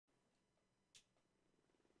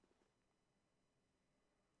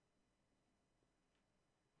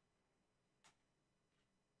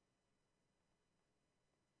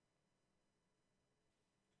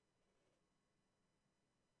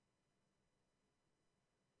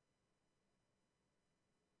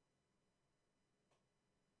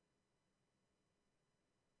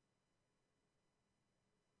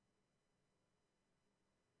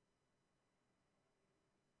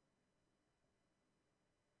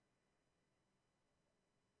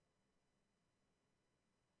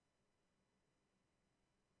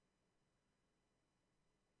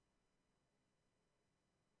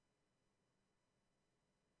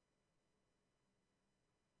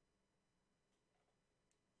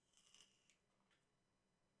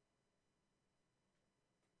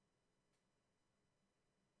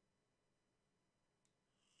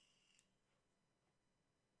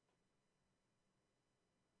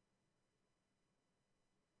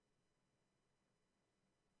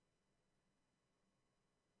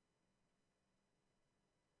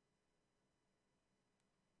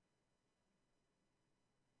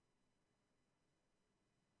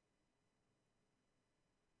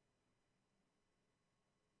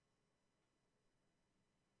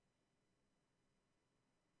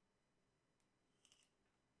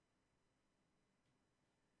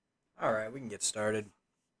All right, we can get started.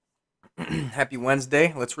 Happy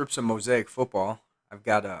Wednesday. Let's rip some Mosaic football. I've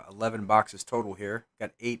got 11 boxes total here.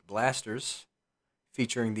 Got 8 blasters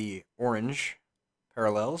featuring the orange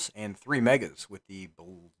parallels and 3 megas with the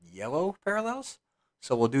yellow parallels.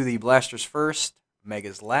 So we'll do the blasters first,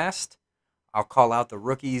 megas last. I'll call out the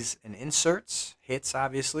rookies and inserts, hits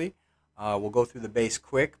obviously. We'll go through the base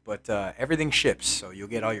quick, but everything ships, so you'll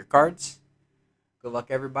get all your cards. Good luck,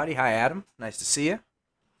 everybody. Hi, Adam. Nice to see you.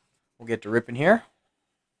 We'll get to ripping here.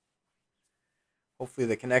 Hopefully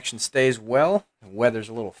the connection stays well. The weather's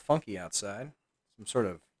a little funky outside. Some sort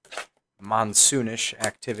of monsoonish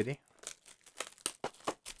activity.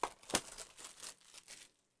 It's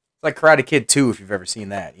like Karate Kid 2, if you've ever seen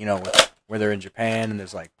that. You know, where they're in Japan and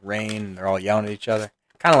there's like rain and they're all yelling at each other.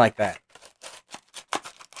 Kind of like that.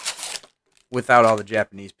 Without all the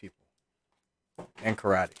Japanese people. And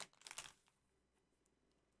karate.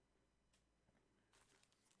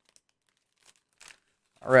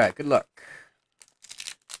 All right, good luck.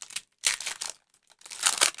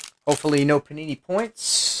 Hopefully no Panini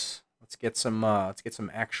points. Let's get some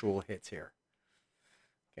actual hits here.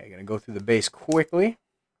 Okay, gonna go through the base quickly.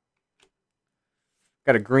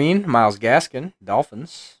 Got a green, Myles Gaskin,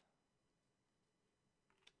 Dolphins.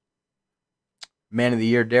 Man of the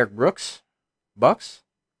Year, Derek Brooks, Bucks.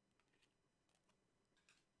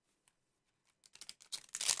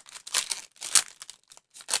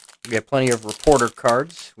 We have plenty of reporter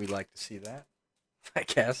cards. We'd like to see that, I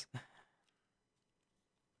guess.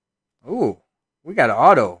 Ooh, we got an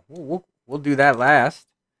auto. We'll do that last.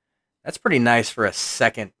 That's pretty nice for a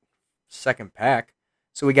second pack.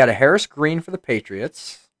 So we got a Harris Green for the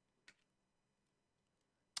Patriots.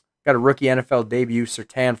 Got a rookie NFL debut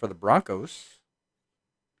Sertan for the Broncos.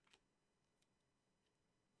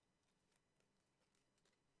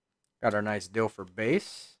 Got our nice deal for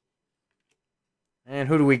base. And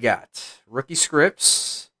who do we got? Rookie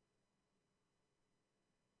scripts.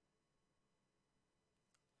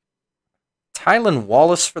 Tylan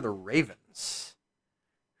Wallace for the Ravens.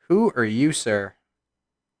 Who are you, sir?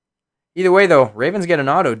 Either way, though, Ravens get an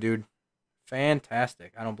auto, dude.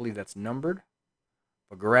 Fantastic. I don't believe that's numbered.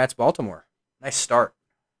 But congrats, Baltimore. Nice start.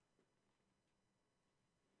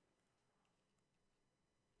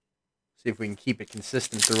 See if we can keep it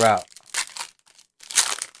consistent throughout.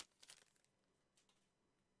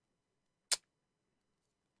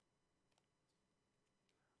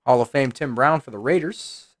 Hall of Fame Tim Brown for the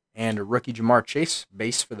Raiders. And a rookie Jamar Chase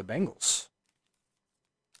base for the Bengals.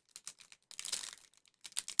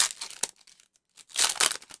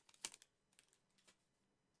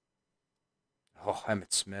 Oh,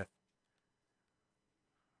 Emmitt Smith.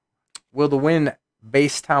 Will the win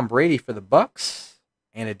base Tom Brady for the Bucks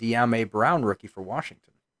and a De'Ame Brown rookie for Washington.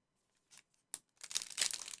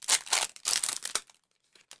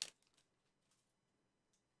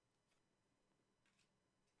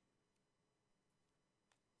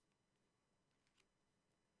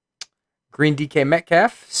 Green DK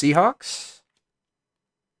Metcalf, Seahawks.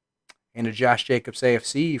 And a Josh Jacobs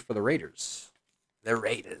AFC for the Raiders. The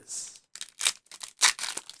Raiders.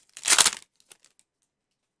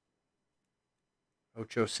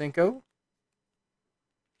 Ocho Cinco.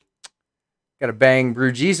 Got a Bang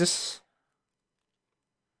Brew Jesus.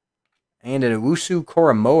 And an Owusu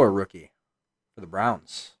Koromoa rookie for the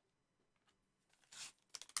Browns.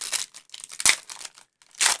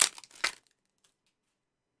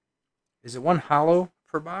 Is it one hollow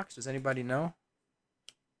per box? Does anybody know?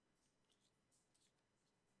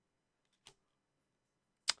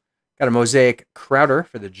 Got a Mosaic Crowder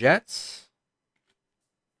for the Jets.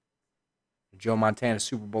 Joe Montana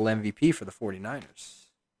Super Bowl MVP for the 49ers.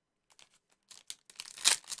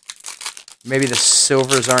 Maybe the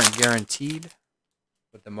silvers aren't guaranteed,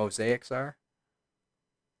 but the mosaics are.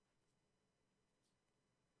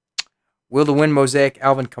 Will the win mosaic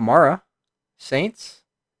Alvin Kamara, Saints,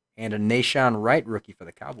 and a Nashawn Wright rookie for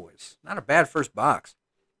the Cowboys. Not a bad first box.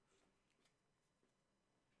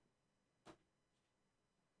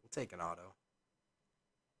 We'll take an auto.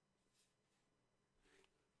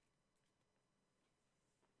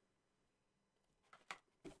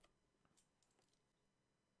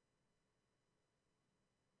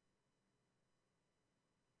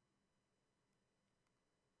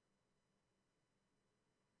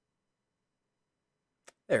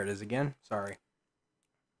 There it is again. Sorry.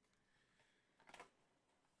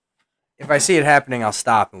 If I see it happening, I'll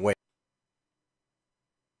stop and wait.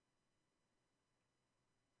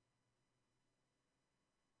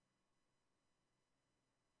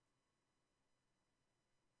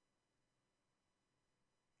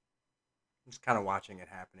 I'm just kind of watching it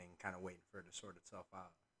happening, kind of waiting for it to sort itself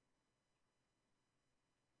out.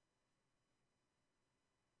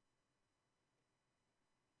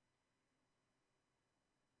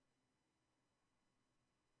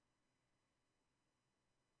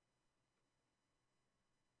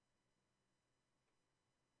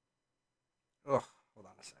 Ugh, hold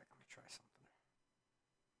on a sec. Let me try something.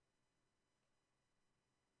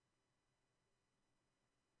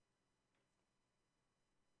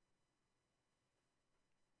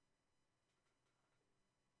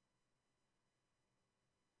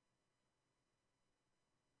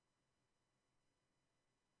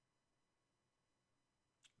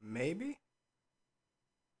 Maybe?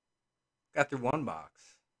 Got through one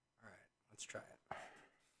box. All right, let's try it.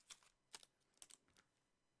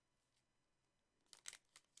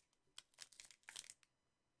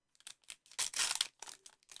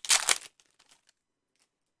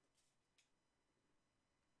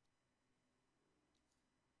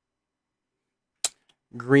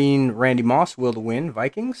 Green Randy Moss will to win,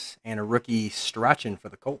 Vikings, and a rookie Strachan for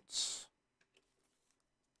the Colts.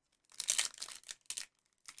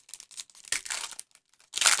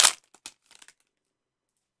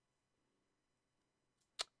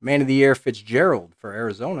 Man of the Year Fitzgerald for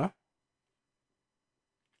Arizona.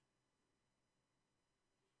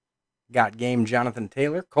 Got game Jonathan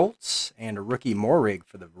Taylor, Colts, and a rookie Morrig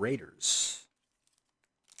for the Raiders.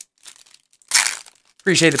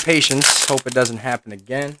 Appreciate the patience. Hope it doesn't happen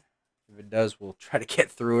again. If it does, we'll try to get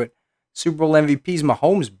through it. Super Bowl MVP's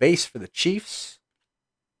Mahomes base for the Chiefs.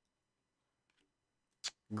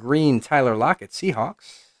 Green Tyler Lockett,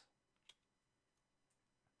 Seahawks.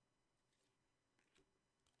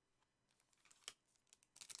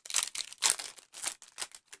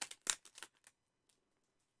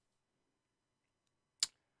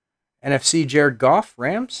 NFC Jared Goff,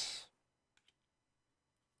 Rams.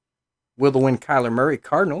 Will to win Kyler Murray,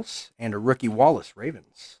 Cardinals, and a rookie Wallace,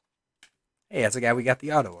 Ravens. Hey, that's the guy we got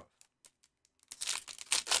the auto of.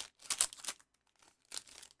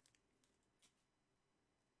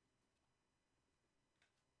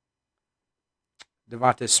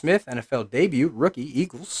 Devonta Smith, NFL debut, rookie,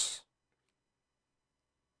 Eagles.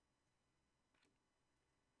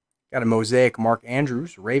 Got a Mosaic Mark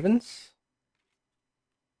Andrews, Ravens.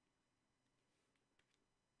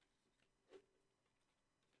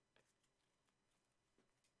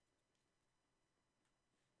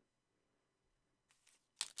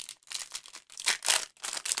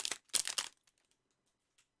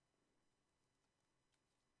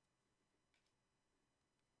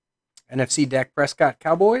 NFC Dak Prescott,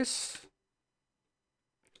 Cowboys.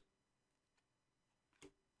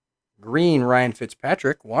 Green Ryan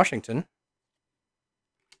Fitzpatrick, Washington.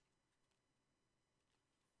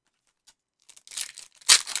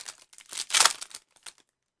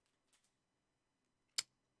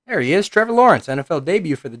 There he is, Trevor Lawrence, NFL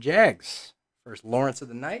debut for the Jags. First Lawrence of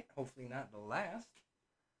the night, hopefully not the last.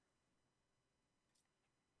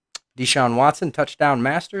 Deshaun Watson, touchdown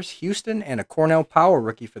Masters, Houston, and a Cornell Powell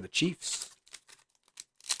rookie for the Chiefs.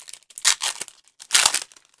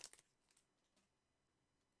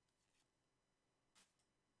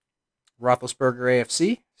 Roethlisberger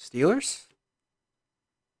AFC, Steelers.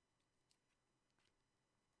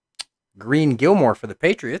 Green Gilmore for the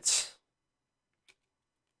Patriots.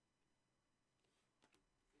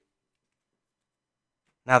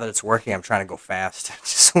 Now that it's working, I'm trying to go fast just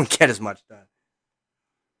so we get as much done.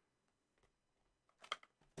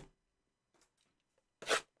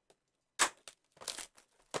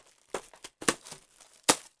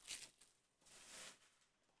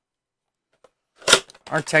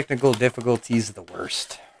 Our technical difficulties the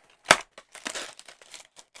worst.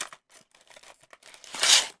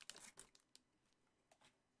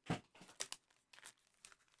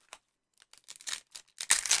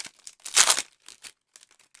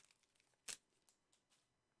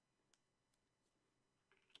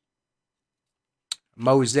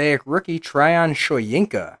 Mosaic rookie Tryon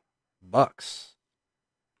Shoyinka, Bucks.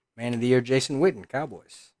 Man of the Year Jason Witten,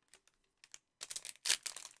 Cowboys.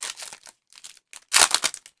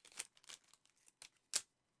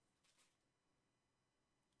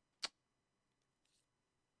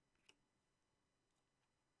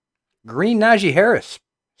 Green Najee Harris,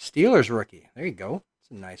 Steelers rookie. There you go. It's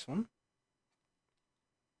a nice one.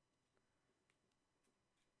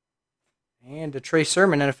 And a Trey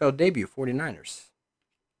Sermon NFL debut, 49ers.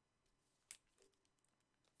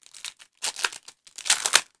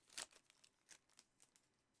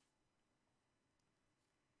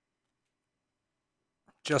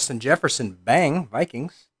 Justin Jefferson, bang,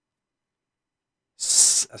 Vikings.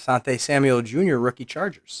 Asante Samuel Jr., rookie,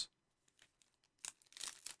 Chargers.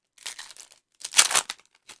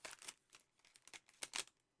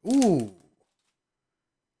 Ooh. Is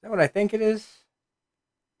that what I think it is?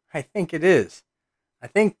 I think it is. I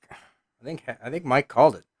think Mike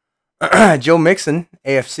called it. Joe Mixon,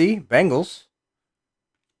 AFC, Bengals.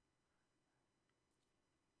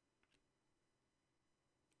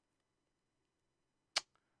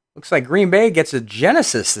 Looks like Green Bay gets a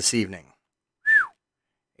Genesis this evening.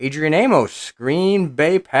 Adrian Amos, Green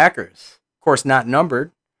Bay Packers. Of course, not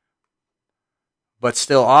numbered, but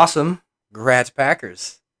still awesome. Congrats,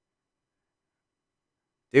 Packers.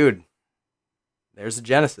 Dude, there's the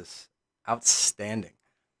Genesis. Outstanding.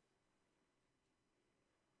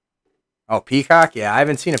 Oh, Peacock? Yeah, I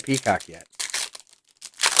haven't seen a Peacock yet.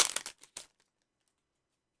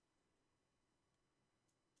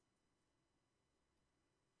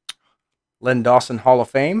 Len Dawson Hall of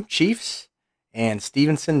Fame, Chiefs, and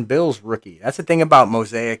Stevenson Bills rookie. That's the thing about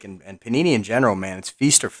Mosaic and Panini in general, man. It's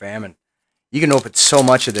feast or famine. You can open so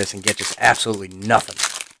much of this and get just absolutely nothing.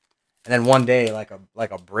 And then one day, like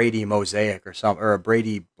a Brady Mosaic or something, or a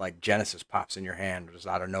Brady like Genesis pops in your hand just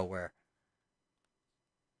out of nowhere.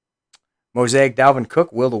 Mosaic Dalvin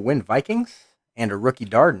Cook, will to win Vikings, and a rookie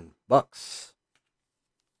Darden, Bucks.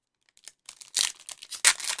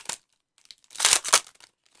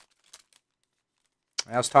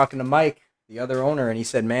 I was talking to Mike, the other owner, and he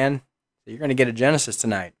said, man, you're going to get a Genesis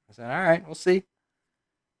tonight. I said, all right, we'll see.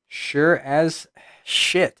 Sure as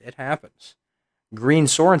shit, it happens. Green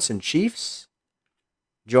Sorensen, Chiefs.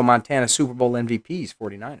 Joe Montana, Super Bowl MVPs,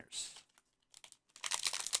 49ers.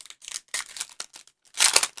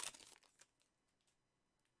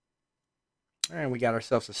 And we got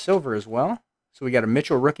ourselves a silver as well. So we got a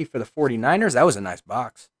Mitchell rookie for the 49ers. That was a nice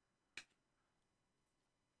box.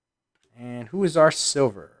 And who is our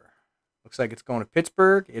silver? Looks like it's going to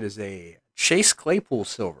Pittsburgh. It is a Chase Claypool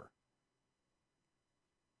silver.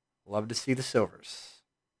 Love to see the silvers.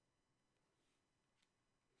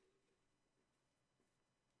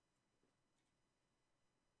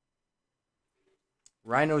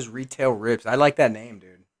 Rhino's Retail Rips. I like that name,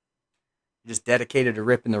 dude. Just dedicated to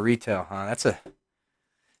ripping the retail, huh?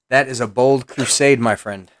 That is a bold crusade, my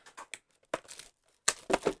friend.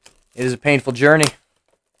 It is a painful journey.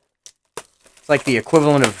 It's like the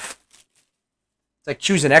equivalent of, it's like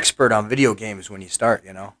choose an expert on video games when you start,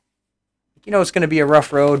 you know? You know it's going to be a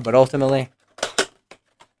rough road, but ultimately,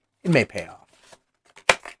 it may pay off.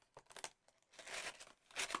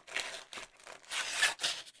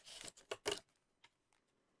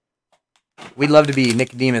 We'd love to be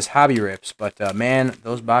Nicodemus Hobby Rips, but man,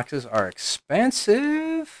 those boxes are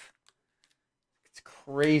expensive. It's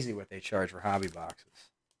crazy what they charge for hobby boxes.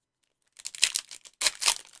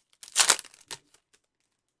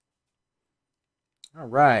 All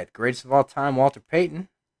right, greatest of all time, Walter Payton.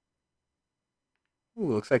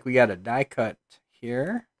 Ooh, looks like we got a die cut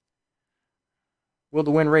here. Will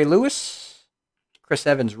to win Ray Lewis. Chris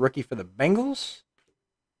Evans, rookie for the Bengals.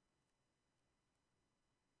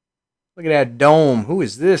 Look at that dome. Who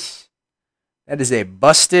is this? That is a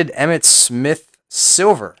busted Emmitt Smith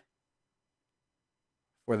silver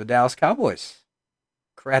for the Dallas Cowboys.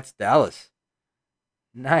 Congrats, Dallas.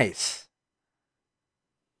 Nice.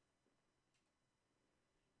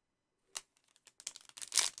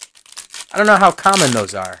 I don't know how common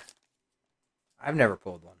those are. I've never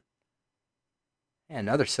pulled one. Yeah,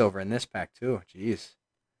 another silver in this pack, too. Jeez.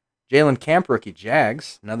 Jalen Camp, rookie,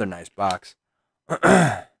 Jags. Another nice box.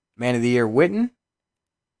 Man of the Year, Witten.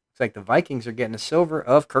 Looks like the Vikings are getting a silver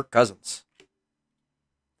of Kirk Cousins.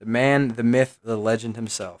 The man, the myth, the legend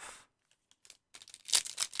himself.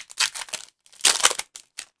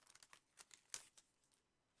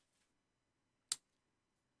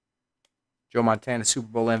 Joe Montana, Super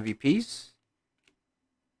Bowl MVPs.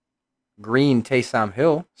 Green, Taysom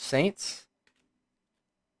Hill, Saints.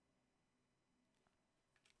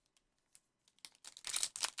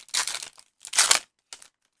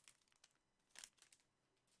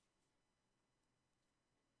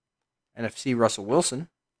 NFC, Russell Wilson.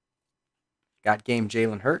 Got game,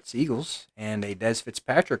 Jalen Hurts, Eagles. And a Dez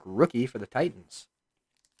Fitzpatrick rookie for the Titans.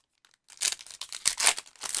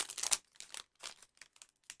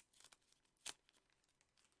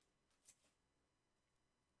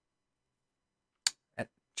 At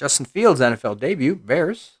Justin Fields' NFL debut,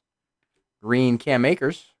 Bears. Green, Cam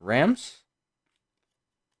Akers, Rams.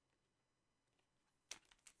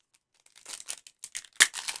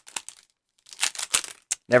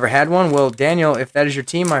 Never had one? Well, Daniel, if that is your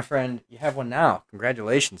team, my friend, you have one now.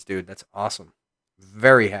 Congratulations, dude. That's awesome.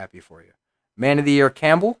 Very happy for you. Man of the Year,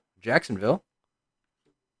 Campbell, Jacksonville.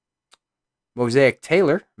 Mosaic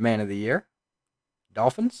Taylor, Man of the Year,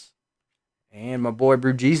 Dolphins. And my boy,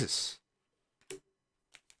 Brew Jesus.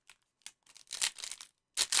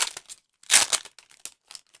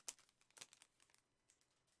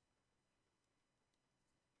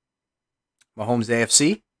 Mahomes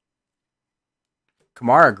AFC.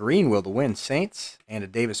 Kamara Green, will to win, Saints. And a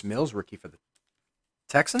Davis Mills rookie for the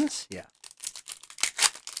Texans. Yeah.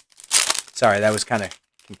 Sorry, that was kind of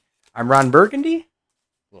I'm Ron Burgundy.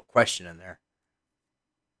 A little question in there.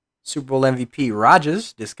 Super Bowl MVP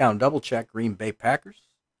Rodgers, discount double check, Green Bay Packers.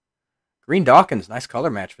 Green Dawkins, nice color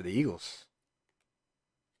match for the Eagles.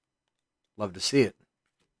 Love to see it.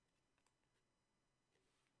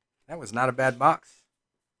 That was not a bad box.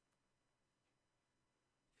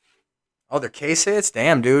 Oh, they're case hits?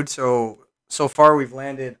 Damn, dude. So far we've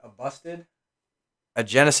landed a busted, a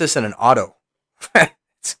Genesis, and an auto.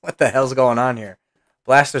 What the hell's going on here?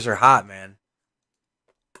 Blasters are hot, man.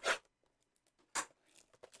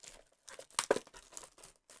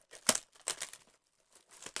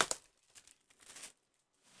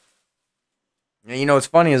 And you know what's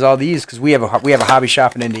funny is all these, because we have a hobby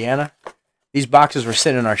shop in Indiana. These boxes were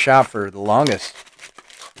sitting in our shop for the longest.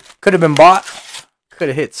 Could have been bought. Could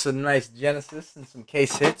have hit some nice Genesis and some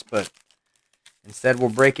case hits, but instead we'll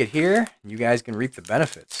break it here. And you guys can reap the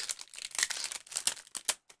benefits.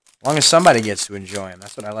 As long as somebody gets to enjoy them.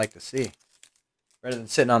 That's what I like to see. Rather than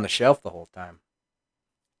sitting on the shelf the whole time.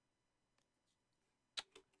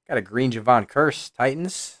 Got a green Javon Curse,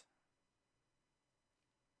 Titans.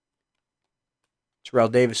 Terrell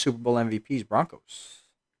Davis, Super Bowl MVPs, Broncos.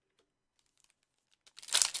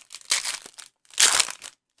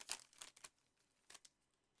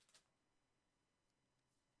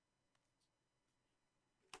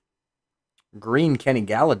 Green Kenny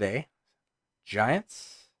Galladay,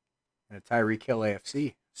 Giants. And a Tyreek Hill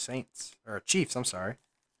AFC, Saints. Or Chiefs, I'm sorry.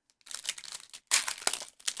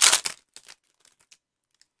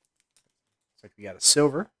 Looks like we got a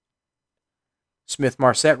silver. Smith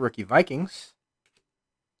Marset, rookie Vikings.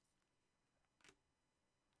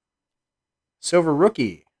 Silver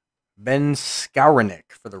rookie, Ben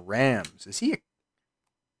Skowronek for the Rams. Is he a...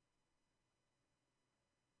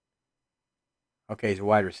 Okay, he's a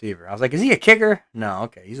wide receiver. I was like, is he a kicker? No,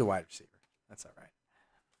 okay, he's a wide receiver. That's all right.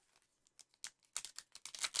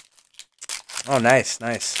 Oh, nice,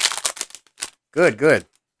 nice. Good, good.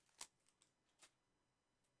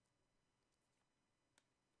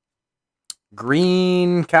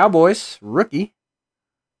 Green Cowboys, rookie.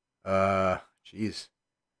 Jeez.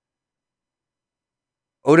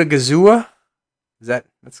 Odagazua?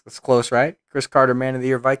 That's close, right? Chris Carter, Man of the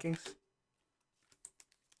Year, Vikings.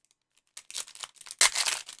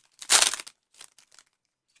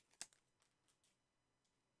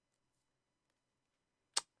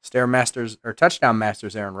 Stairmasters or Touchdown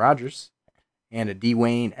Masters, Aaron Rodgers, and a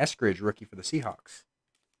Dwayne Eskridge rookie for the Seahawks.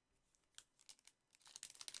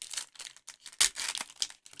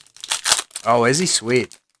 Oh, is he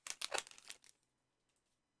sweet?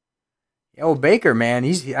 Yo, Baker, man,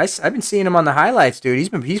 I've been seeing him on the highlights, dude.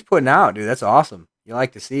 He's putting out, dude. That's awesome. You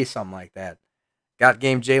like to see something like that. Got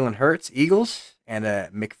game Jalen Hurts, Eagles, and a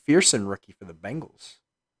McPherson rookie for the Bengals.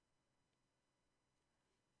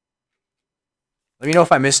 Let me know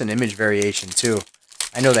if I miss an image variation, too.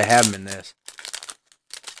 I know they have them in this.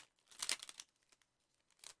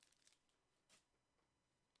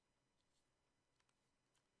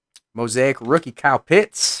 Mosaic rookie Kyle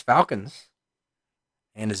Pitts, Falcons.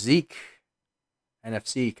 And a Zeke,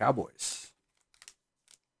 NFC Cowboys.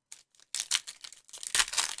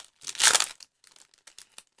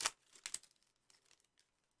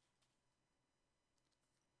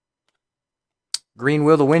 Green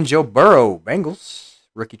Will to Win, Joe Burrow, Bengals.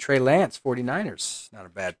 Rookie Trey Lance, 49ers. Not a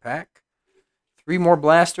bad pack. 3 more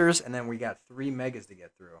blasters, and then we got 3 megas to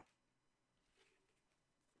get through.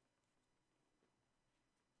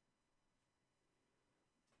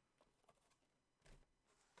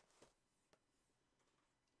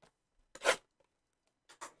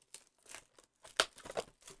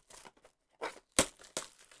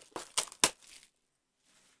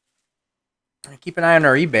 Keep an eye on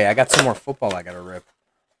our eBay. I got some more football I got to rip.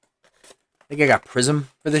 I think I got Prism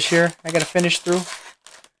for this year I got to finish through.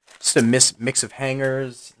 Just a mix of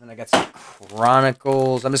hangers. And I got some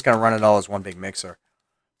Chronicles. I'm just going to run it all as one big mixer.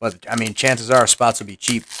 But, I mean, chances are spots will be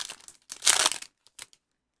cheap.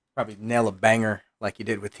 Probably nail a banger like you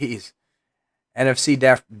did with these. NFC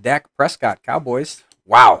Dak Prescott, Cowboys.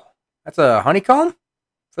 Wow. That's a honeycomb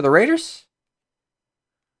for the Raiders?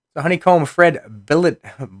 The honeycomb Fred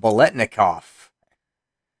Biletnikoff.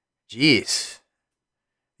 Jeez.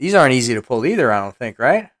 These aren't easy to pull either, I don't think,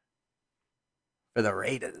 right? For the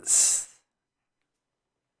Raiders.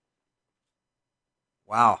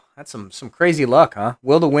 Wow. That's some crazy luck, huh?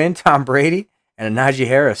 Will to Win, Tom Brady, and a Najee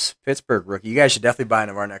Harris, Pittsburgh rookie. You guys should definitely buy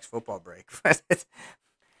into our next football break. I'm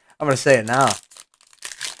going to say it now.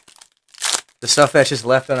 The stuff that's just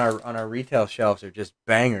left on our retail shelves are just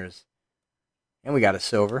bangers. And we got a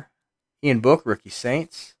silver. Ian Book, rookie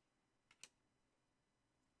Saints.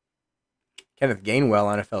 Kenneth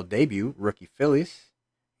Gainwell, NFL debut, rookie Phillies.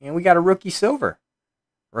 And we got a rookie silver.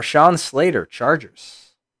 Rashawn Slater,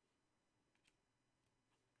 Chargers.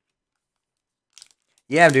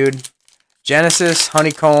 Yeah, dude. Genesis,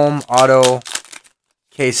 Honeycomb, Auto,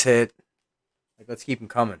 Case Hit. Like, let's keep them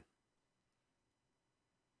coming.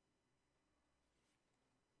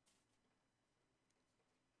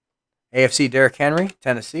 AFC, Derrick Henry,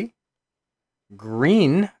 Tennessee.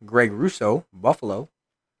 Green, Greg Russo, Buffalo.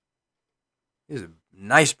 This is a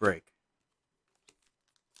nice break.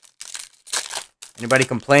 Anybody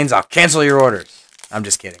complains, I'll cancel your orders. I'm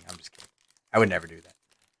just kidding. I would never do that.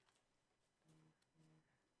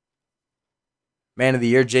 Man of the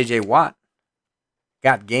Year, J.J. Watt.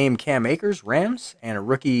 Got game Cam Akers, Rams. And a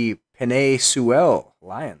rookie, Penei Sewell,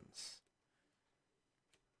 Lions.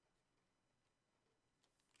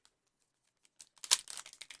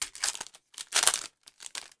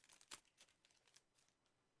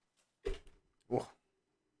 Whoa.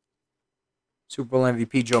 Super Bowl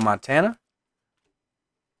MVP, Joe Montana.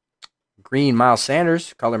 Green, Miles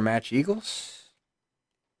Sanders, color match Eagles.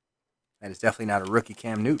 That is definitely not a rookie,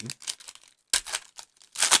 Cam Newton.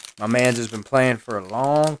 My man's has been playing for a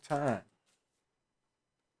long time.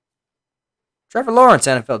 Trevor Lawrence,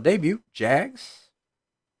 NFL debut, Jags.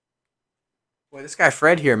 Boy, this guy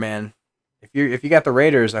Fred here, man. If you got the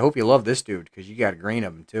Raiders, I hope you love this dude because you got a green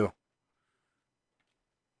of him too.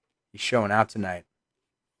 He's showing out tonight.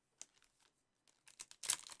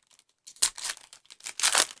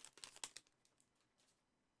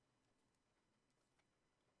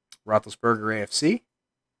 Roethlisberger, AFC.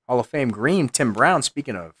 Hall of Fame green, Tim Brown,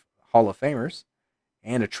 speaking of Hall of Famers.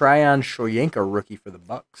 And a Tryon Shoyinka rookie for the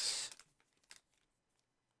Bucks.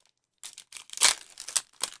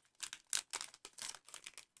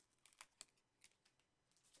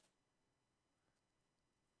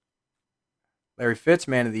 Larry Fitz,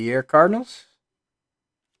 Man of the Year, Cardinals.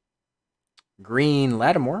 Green,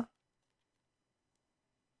 Lattimore.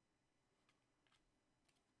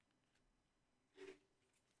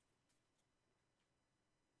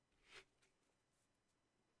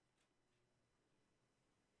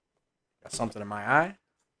 Got something in my eye.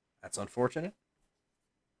 That's unfortunate.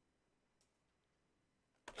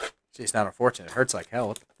 See, it's not unfortunate. It hurts like hell.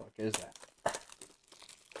 What the fuck is that?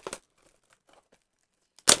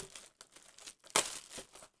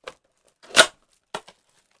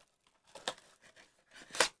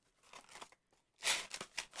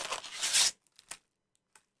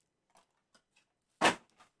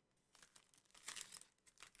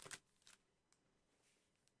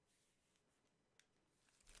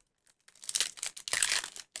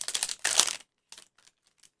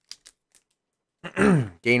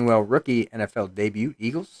 Gainwell rookie NFL debut,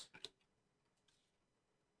 Eagles.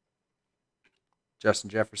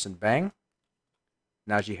 Justin Jefferson, Bang.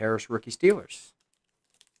 Najee Harris rookie, Steelers.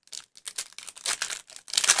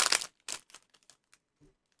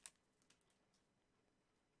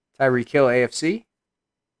 Tyreek Hill, AFC.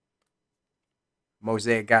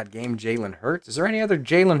 Mosaic got game, Jalen Hurts. Is there any other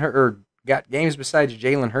Jalen Hurts or got games besides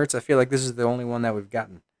Jalen Hurts? I feel like this is the only one that we've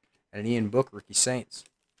gotten. And an Ian Book rookie, Saints.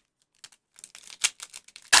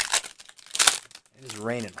 It is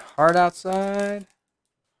raining hard outside.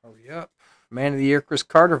 Hurry up. Man of the Year, Chris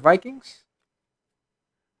Carter, Vikings.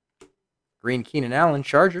 Green, Keenan Allen,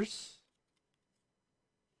 Chargers.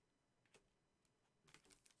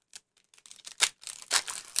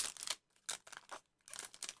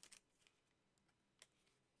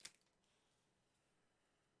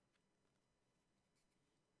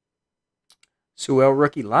 Sewell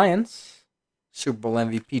rookie, Lions. Super Bowl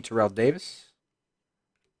MVP, Terrell Davis.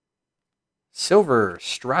 Silver,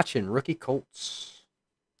 Strachan rookie, Colts.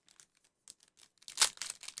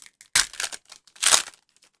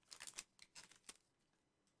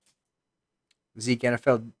 Zeke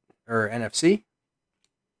NFL or NFC.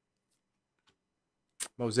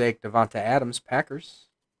 Mosaic Devonta Adams, Packers.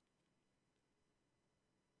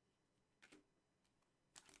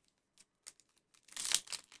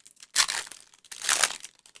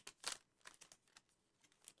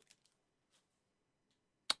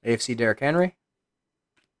 AFC Derrick Henry.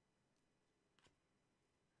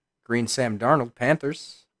 Green Sam Darnold,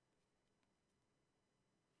 Panthers.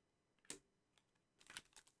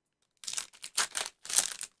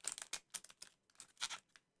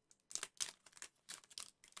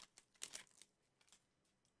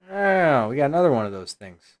 Oh, we got another one of those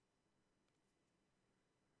things.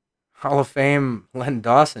 Hall of Fame, Len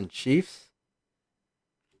Dawson, Chiefs.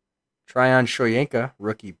 Tryon Shoyinka,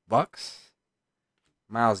 rookie, Bucks.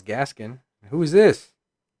 Myles Gaskin. Who is this?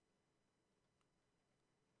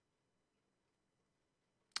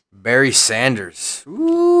 Barry Sanders.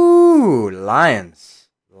 Ooh, Lions.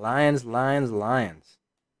 Lions.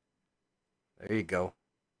 There you go.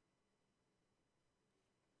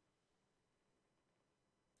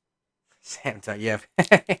 Sam, yeah.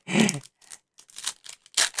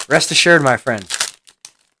 Rest assured, my friend,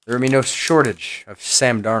 there will be no shortage of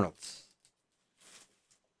Sam Darnolds.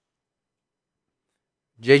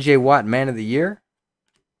 J.J. Watt, Man of the Year.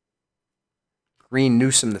 Green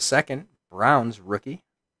Newsome II, Browns rookie.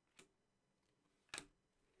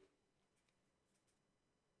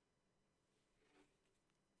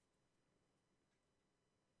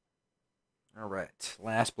 All right,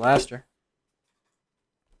 last blaster.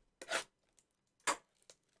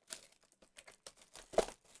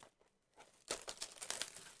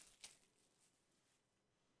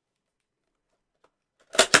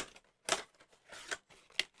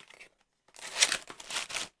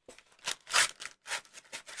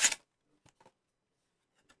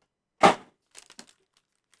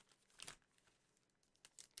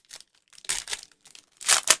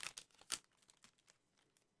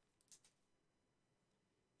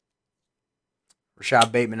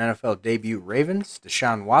 Rashad Bateman, NFL debut, Ravens.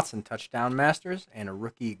 Deshaun Watson, touchdown Masters. And a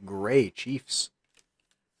rookie gray, Chiefs.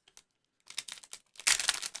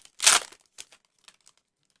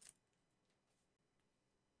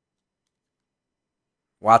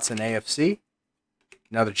 Watson, AFC.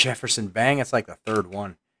 Another Jefferson Bang. It's like the third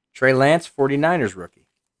one. Trey Lance, 49ers rookie.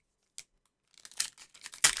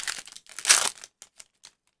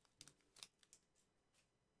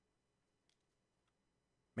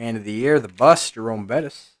 Man of the Year, the Bus, Jerome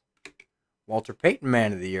Bettis. Walter Payton,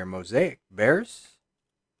 Man of the Year, Mosaic, Bears.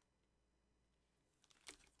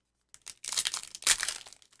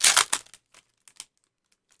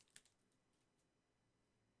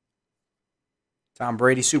 Tom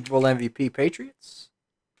Brady, Super Bowl MVP, Patriots.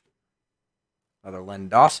 Another Len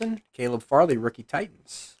Dawson. Caleb Farley, rookie,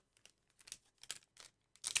 Titans.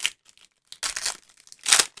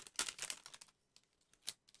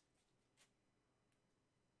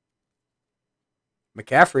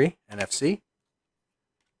 McCaffrey, NFC.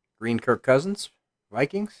 Green Kirk Cousins,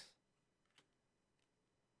 Vikings.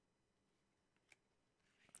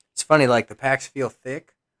 It's funny, like the packs feel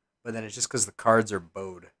thick, but then it's just because the cards are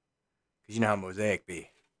bowed. Because you know how Mosaic be.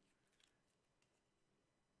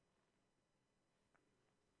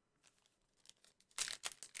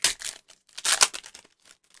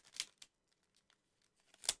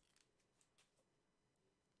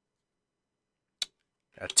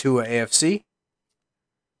 Got Tua, AFC.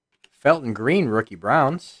 Felton Green, rookie,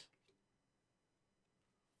 Browns.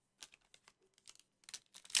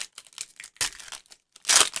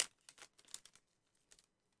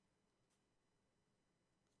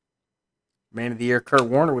 Man of the Year, Kurt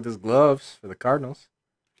Warner with his gloves for the Cardinals.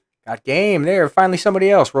 Got game there. Finally somebody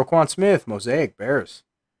else. Roquan Smith, Mosaic, Bears.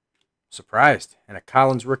 Surprised. And a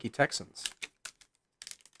Collins rookie, Texans.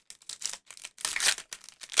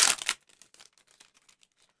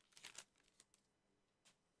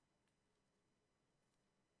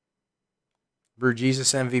 Brew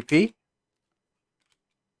Jesus, MVP.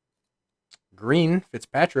 Green,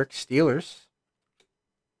 Fitzpatrick, Steelers.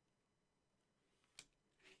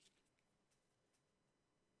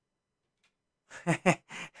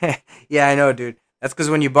 Yeah, I know, dude. That's because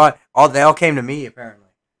when you bought they all came to me apparently.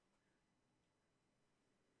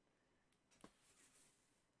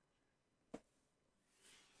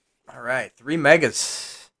 All right, 3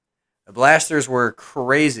 megas. The blasters were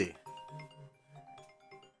crazy.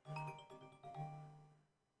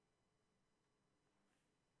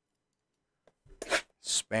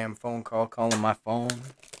 Spam phone call, calling my phone.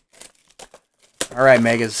 All right,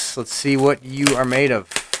 megas. Let's see what you are made of,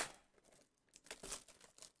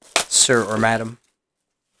 sir or madam.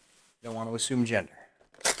 Don't want to assume gender.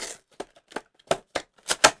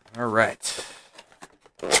 All right.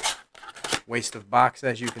 Waste of box,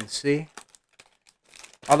 as you can see.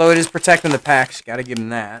 Although it is protecting the packs. Got to give them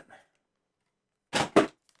that.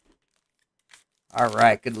 All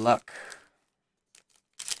right. Good luck.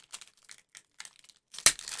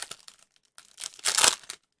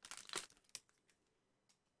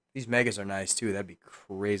 These megas are nice, too. That'd be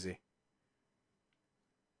crazy.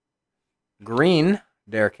 Green,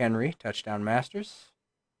 Derrick Henry, touchdown Masters.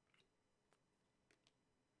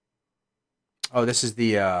 Oh, this is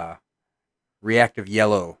the reactive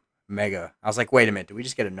yellow mega. I was like, wait a minute. Did we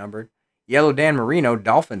just get a numbered? Yellow Dan Marino,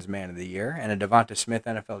 Dolphins Man of the Year. And a Devonta Smith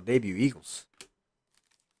NFL debut, Eagles.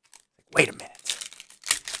 Wait a minute.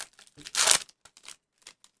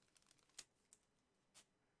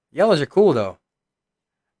 Yellows are cool, though.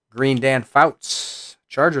 Green Dan Fouts,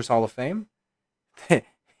 Chargers Hall of Fame.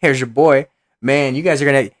 Here's your boy. Man, you guys are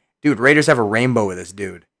going to... Dude, Raiders have a rainbow with this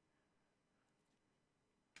dude.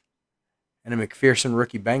 And a McPherson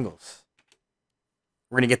rookie, Bengals.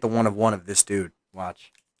 We're going to get the one of one of this dude.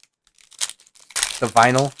 Watch. The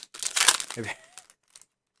vinyl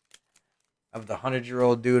of the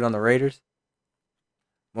 100-year-old dude on the Raiders.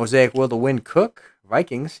 Mosaic Will the Win Cook,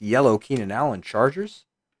 Vikings. Yellow Keenan Allen, Chargers.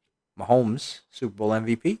 Mahomes, Super Bowl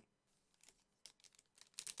MVP.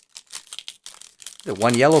 Is it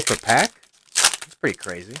one yellow per pack? That's pretty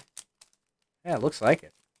crazy. Yeah, it looks like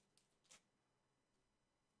it.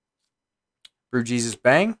 Brew Jesus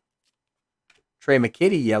Bang. Trey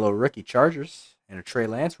McKitty, yellow rookie Chargers. And a Trey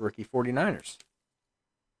Lance, rookie 49ers.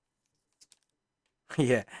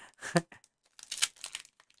 Yeah.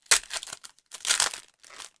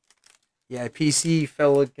 Yeah, PC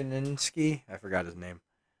Felikaninski. I forgot his name.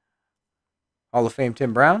 Hall of Fame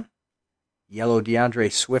Tim Brown. Yellow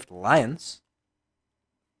DeAndre Swift Lions.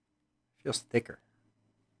 Feels thicker.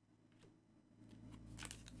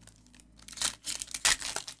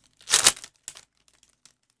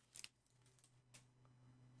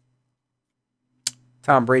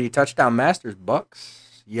 Tom Brady touchdown Masters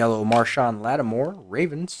Bucks. Yellow Marshawn Lattimore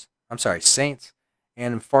Ravens. I'm sorry, Saints.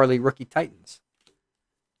 And Farley rookie Titans.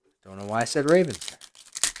 Don't know why I said Ravens.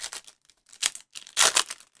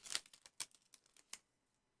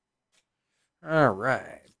 All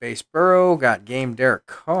right. Base Burrow. Got game Derek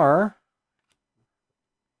Carr.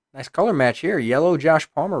 Nice color match here. Yellow Josh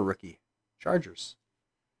Palmer rookie. Chargers.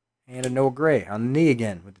 And a Noah Gray on the knee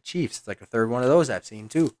again with the Chiefs. It's like a third one of those I've seen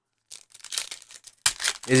too.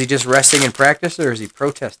 Is he just resting in practice or is he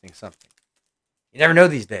protesting something? You never know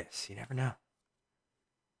these days. You never know.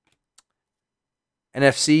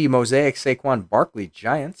 NFC Mosaic Saquon Barkley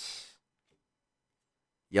Giants.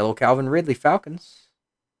 Yellow Calvin Ridley Falcons.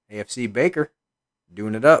 AFC Baker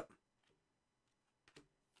doing it up.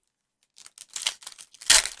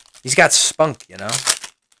 He's got spunk, you know.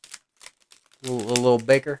 Little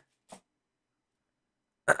Baker.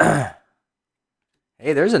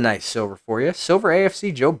 Hey, there's a nice silver for you. Silver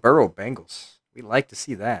AFC Joe Burrow Bengals. We like to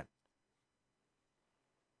see that.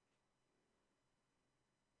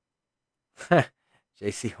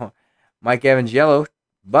 JC Mike Evans yellow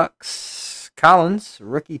Bucks Collins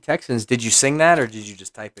rookie Texans. Did you sing that or did you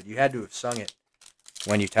just type it? You had to have sung it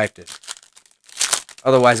when you typed it.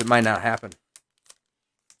 Otherwise, it might not happen.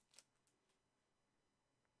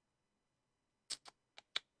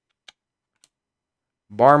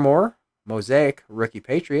 Barmore Mosaic rookie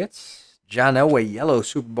Patriots. John Elway yellow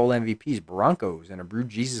Super Bowl MVPs Broncos and a Brew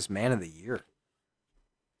Jesus Man of the Year.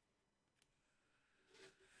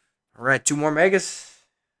 All right, two more megas.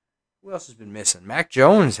 Who else has been missing? Mac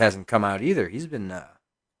Jones hasn't come out either. He's been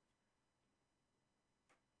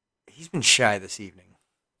shy this evening.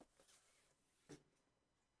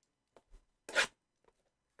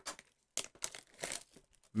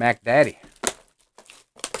 Mac Daddy.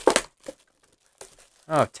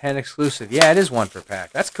 Oh, 10 exclusive. Yeah, it is one per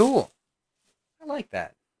pack. That's cool. I like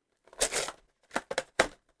that.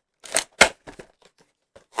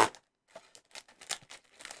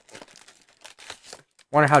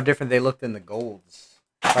 Wonder how different they looked in the golds.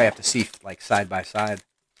 Probably have to see like side by side.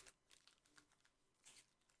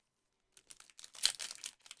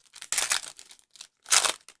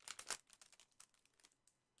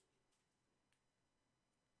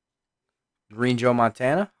 Green Joe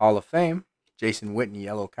Montana, Hall of Fame. Jason Witten,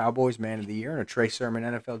 yellow Cowboys, Man of the Year, and a Trey Sermon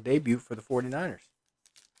NFL debut for the 49ers.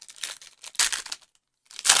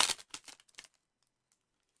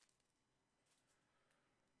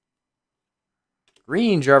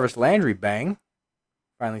 Green Jarvis Landry bang.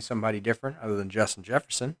 Finally somebody different other than Justin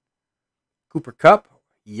Jefferson. Cooper Kupp,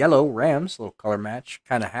 yellow Rams, little color match,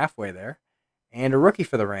 kind of halfway there. And a rookie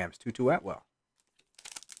for the Rams, Tutu Atwell.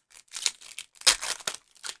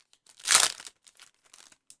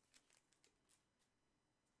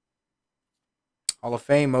 Hall of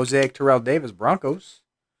Fame, Mosaic Terrell Davis, Broncos.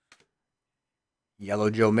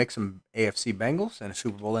 Yellow Joe Mixon, AFC Bengals, and a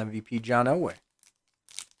Super Bowl MVP, John Elway.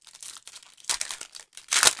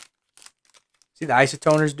 See the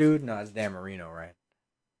isotoners, dude? No, it's Dan Marino, right?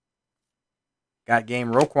 Got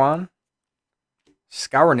game Roquan.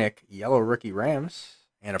 Skournick, yellow rookie Rams,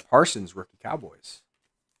 and a Parsons rookie Cowboys.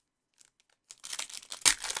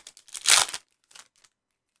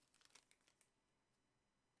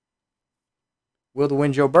 Will the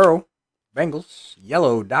Win Joe Burrow, Bengals.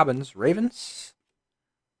 Yellow Dobbins, Ravens.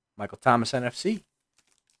 Michael Thomas, NFC.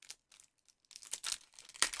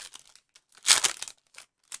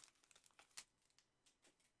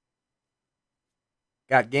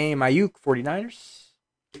 Got game Ayuk, 49ers.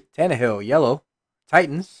 Tannehill, yellow,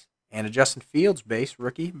 Titans. And a Justin Fields base,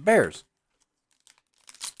 rookie, Bears.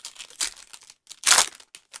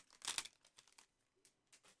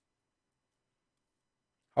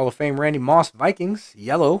 Hall of Fame Randy Moss, Vikings.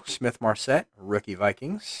 Yellow, Smith Marset, rookie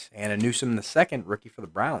Vikings. And a Newsome II, rookie for the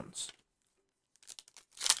Browns.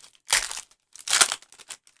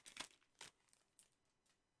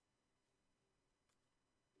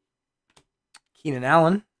 Keenan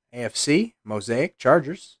Allen, AFC, Mosaic,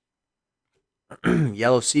 Chargers.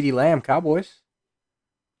 Yellow CeeDee Lamb, Cowboys.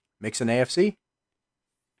 Mixon, AFC.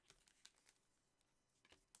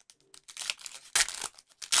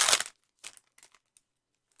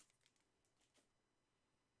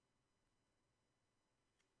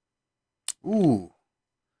 Ooh,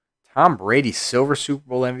 Tom Brady, silver Super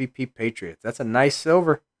Bowl MVP, Patriots. That's a nice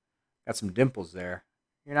silver. Got some dimples there.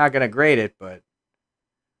 You're not going to grade it, but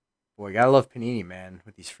boy, gotta love Panini, man.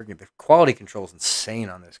 With these freaking, the quality control is insane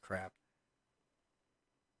on this crap.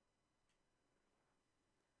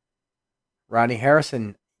 Rodney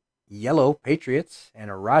Harrison, yellow, Patriots. And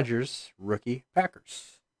a Rodgers, rookie,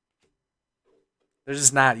 Packers. They're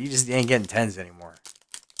just not, you just ain't getting 10s anymore.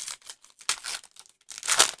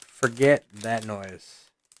 Forget that noise.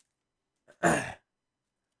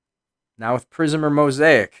 Now with Prism or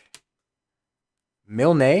Mosaic.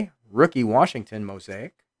 Milne, rookie, Washington,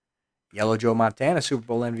 Mosaic. Yellow Joe Montana, Super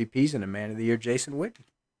Bowl MVPs, and a Man of the Year, Jason Witten.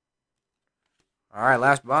 All right,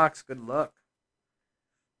 last box. Good luck.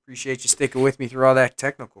 Appreciate you sticking with me through all that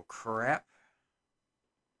technical crap.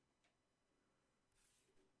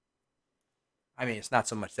 I mean, it's not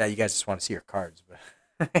so much that you guys just want to see your cards,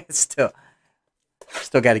 but it's still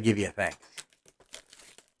got to give you a thanks.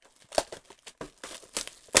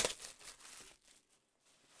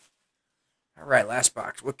 All right, last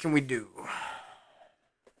box. What can we do?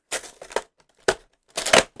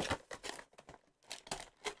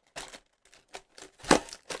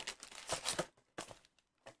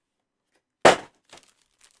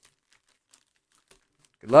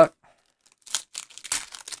 Good luck.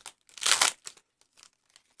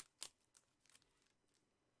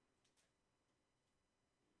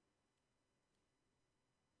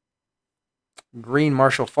 Green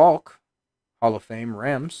Marshall Falk, Hall of Fame,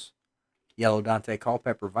 Rams. Yellow Dante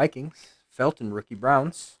Culpepper, Vikings. Felton, rookie,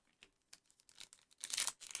 Browns.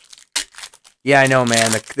 Yeah, I know,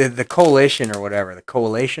 man. The coalition or whatever. The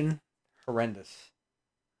coalition, horrendous.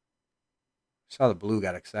 Saw the blue,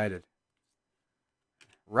 got excited.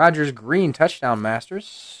 Rodgers, green, touchdown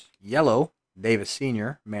Masters. Yellow, Davis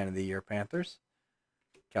Sr., Man of the Year, Panthers.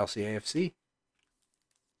 Kelsey, AFC.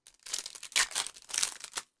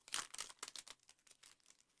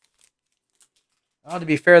 Well, to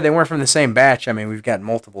be fair, they weren't from the same batch. I mean, we've got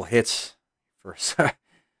multiple hits for so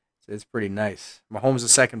it's pretty nice. Mahomes, the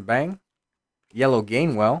second bang. Yellow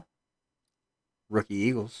Gainwell, rookie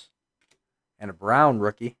Eagles. And a brown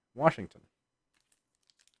rookie, Washington.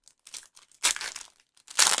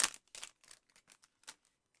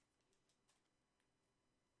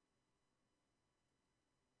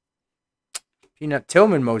 Peanut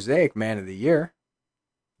Tillman, Mosaic, Man of the Year.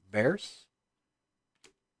 Bears.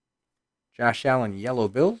 Josh Allen, Yellow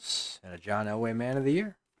Bills. And a John Elway, Man of the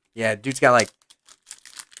Year. Yeah, dude's got like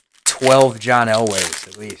 12 John Elways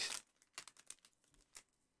at least.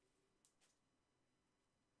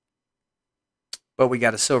 But we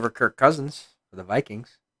got a silver Kirk Cousins for the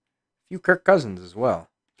Vikings. A few Kirk Cousins as well.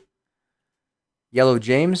 Yellow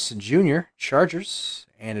James Jr., Chargers.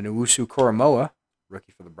 And an Owusu Koromoa,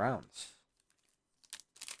 rookie for the Browns.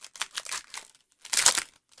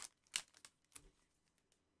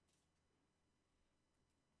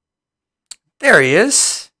 There he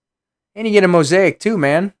is. And you get a Mosaic too,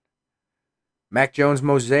 man. Mac Jones,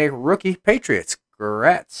 Mosaic, rookie, Patriots.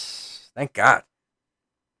 Congrats. Thank God.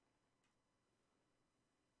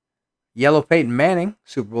 Yellow Peyton Manning,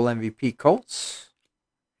 Super Bowl MVP, Colts.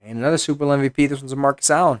 And another Super Bowl MVP. This one's a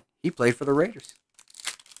Marcus Allen. He played for the Raiders.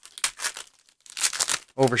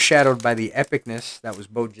 Overshadowed by the epicness that was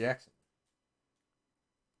Bo Jackson.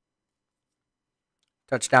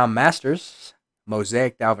 Touchdown Masters,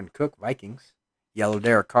 Mosaic, Dalvin Cook, Vikings. Yellow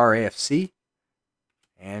Derek Carr, AFC.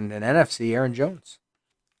 And an NFC, Aaron Jones.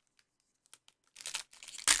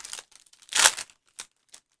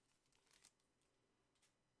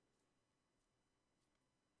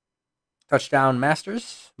 Touchdown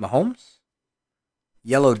Masters, Mahomes.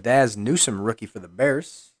 Yellow Daz Newsome, rookie for the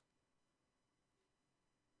Bears.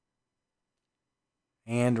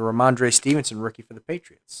 And Ramondre Stevenson, rookie for the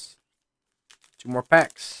Patriots. 2 more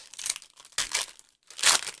packs.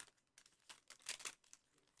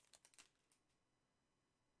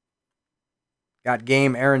 Got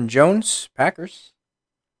game Aaron Jones, Packers.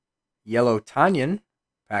 Yellow Tanyan,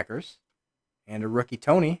 Packers. And a rookie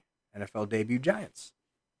Tony, NFL debut, Giants.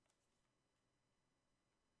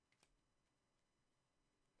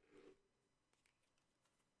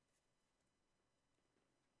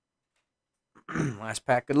 Last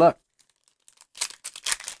pack, good luck.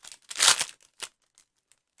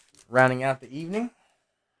 Rounding out the evening.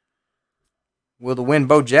 Will the win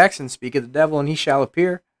Bo Jackson speak of the devil and he shall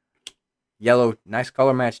appear? Yellow, nice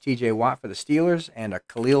color match TJ Watt for the Steelers and a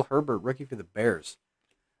Khalil Herbert rookie for the Bears.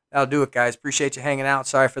 That'll do it, guys. Appreciate you hanging out.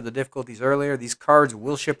 Sorry for the difficulties earlier. These cards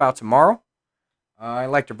will ship out tomorrow. I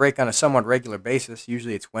like to break on a somewhat regular basis.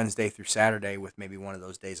 Usually it's Wednesday through Saturday with maybe one of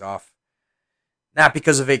those days off. Not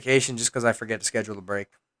because of vacation, just because I forget to schedule the break.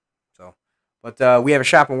 But we have a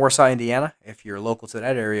shop in Warsaw, Indiana. If you're local to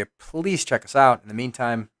that area, please check us out. In the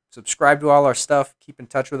meantime, subscribe to all our stuff. Keep in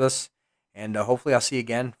touch with us. And hopefully I'll see you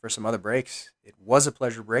again for some other breaks. It was a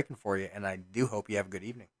pleasure breaking for you, and I do hope you have a good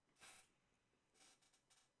evening.